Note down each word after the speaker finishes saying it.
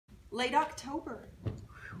late October.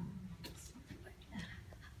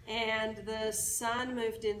 And the sun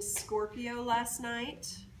moved in Scorpio last night,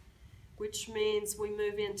 which means we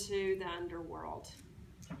move into the underworld.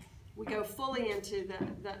 We go fully into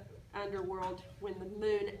the underworld when the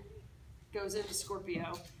moon goes into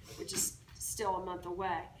Scorpio, which is still a month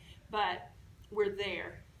away. But we're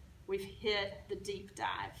there. We've hit the deep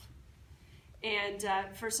dive. And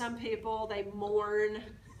for some people, they mourn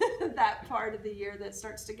that part of the year that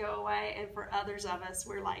starts to go away. And for others of us,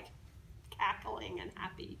 we're like cackling and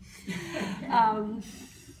happy.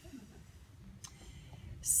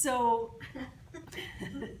 So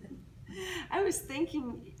I was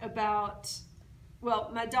thinking about,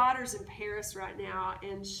 well, my daughter's in Paris right now,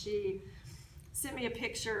 and she sent me a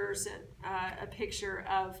picture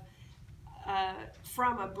of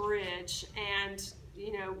from a bridge, and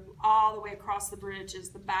you know, all the way across the bridge is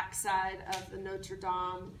the backside of the Notre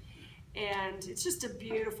Dame, and it's just a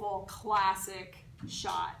beautiful classic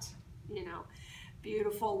shot, you know,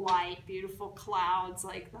 beautiful light, beautiful clouds,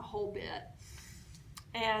 like the whole bit.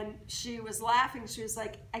 And she was laughing. She was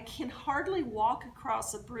like, I can hardly walk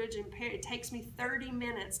across a bridge in Paris. It takes me 30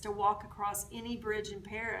 minutes to walk across any bridge in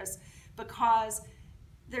Paris because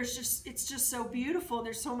it's just so beautiful and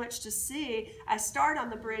there's so much to see. I start on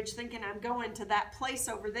the bridge thinking I'm going to that place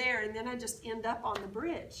over there, and then I just end up on the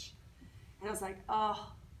bridge. And I was like,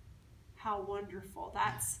 oh, how wonderful.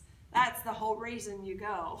 That's the whole reason you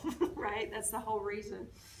go, right? That's the whole reason.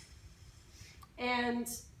 And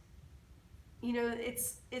you know,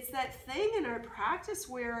 it's that thing in our practice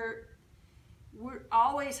where we're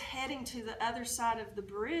always heading to the other side of the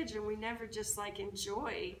bridge, and we never just like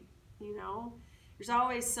enjoy, you know. There's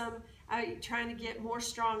always some trying to get more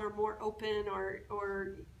strong or more open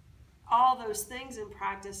or all those things in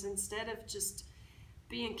practice instead of just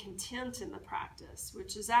being content in the practice,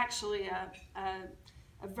 which is actually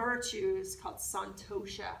a virtue. It's called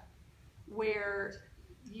santosha, where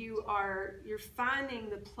you're finding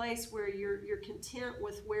the place where you're content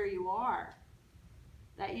with where you are,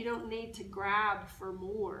 that you don't need to grab for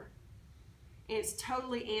more. And it's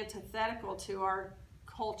totally antithetical to our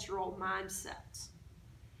cultural mindset.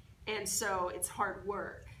 And so it's hard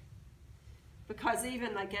work. Because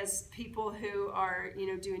even like as people who are, you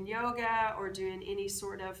know, doing yoga or doing any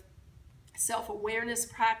sort of self-awareness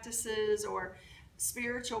practices or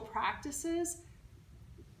spiritual practices,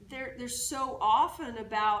 they're so often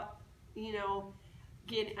about, you know,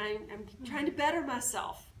 I'm trying to better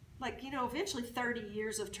myself. Like, you know, eventually 30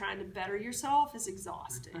 years of trying to better yourself is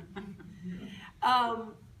exhausting.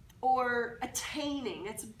 Or attaining.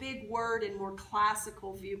 That's a big word in more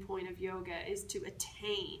classical viewpoint of yoga, is to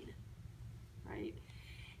attain, right?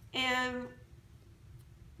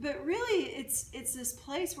 But really, it's this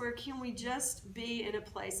place where can we just be in a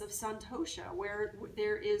place of santosha, where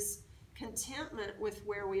there is contentment with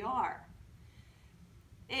where we are.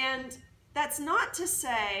 And that's not to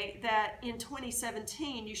say that in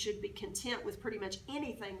 2017 you should be content with pretty much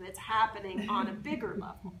anything that's happening on a bigger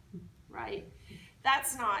level, right?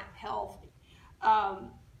 That's not healthy.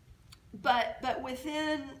 But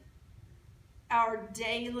within our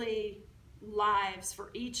daily lives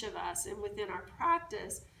for each of us and within our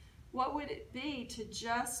practice, what would it be to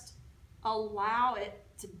just allow it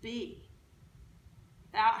to be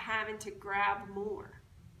without having to grab more?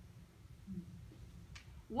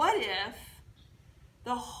 What if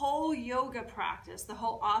the whole yoga practice, the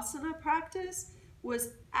whole asana practice,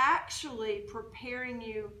 was actually preparing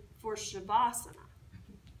you for shavasana?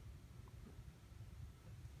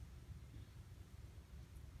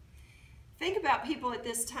 Think about people at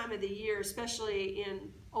this time of the year, especially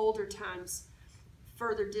in older times,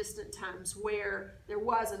 further distant times, where there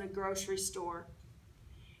wasn't a grocery store.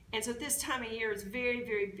 And so this time of year is very,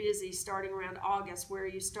 very busy starting around August, where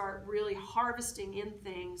you start really harvesting in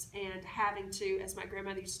things and having to, as my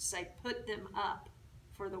grandmother used to say, put them up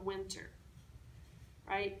for the winter,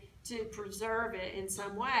 right? To preserve it in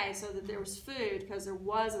some way so that there was food because there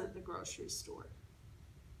wasn't the grocery store.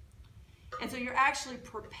 And so you're actually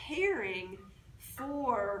preparing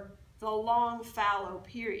for the long fallow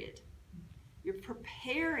period. You're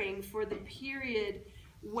preparing for the period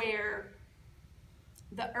where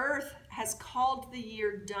the earth has called the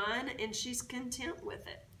year done and she's content with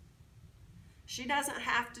it. She doesn't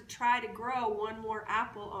have to try to grow one more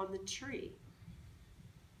apple on the tree.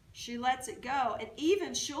 She lets it go, and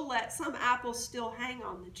even she'll let some apples still hang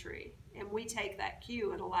on the tree, and we take that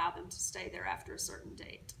cue and allow them to stay there after a certain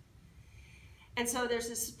date. And so there's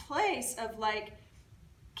this place of like,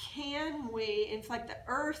 can we, in fact, the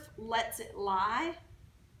earth lets it lie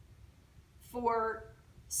for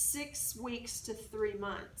 6 weeks to 3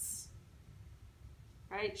 months.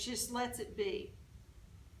 right? She just lets it be.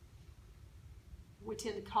 We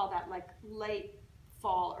tend to call that like late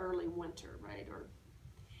fall, early winter, right? Or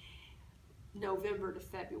November to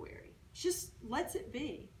February. She just lets it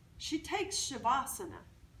be. She takes Shavasana.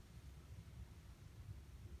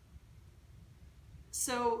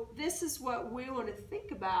 So this is what we want to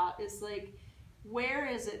think about, is like, where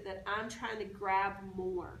is it that I'm trying to grab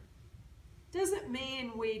more? Doesn't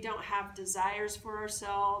mean we don't have desires for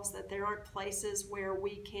ourselves, that there aren't places where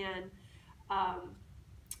we can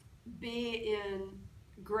be in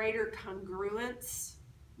greater congruence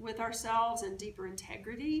with ourselves and deeper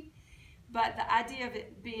integrity. But the idea of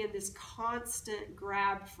it being this constant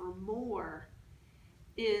grab for more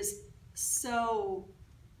is so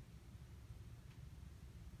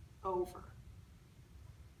over.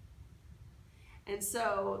 And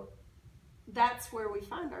so that's where we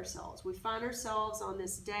find ourselves. We find ourselves on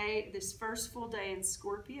this day, this first full day in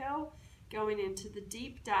Scorpio, going into the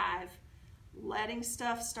deep dive, letting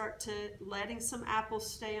stuff letting some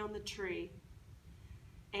apples stay on the tree,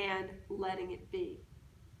 and letting it be.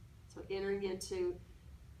 So entering into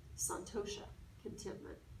santosha,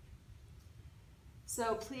 contentment.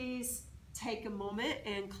 So please take a moment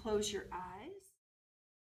and close your eyes.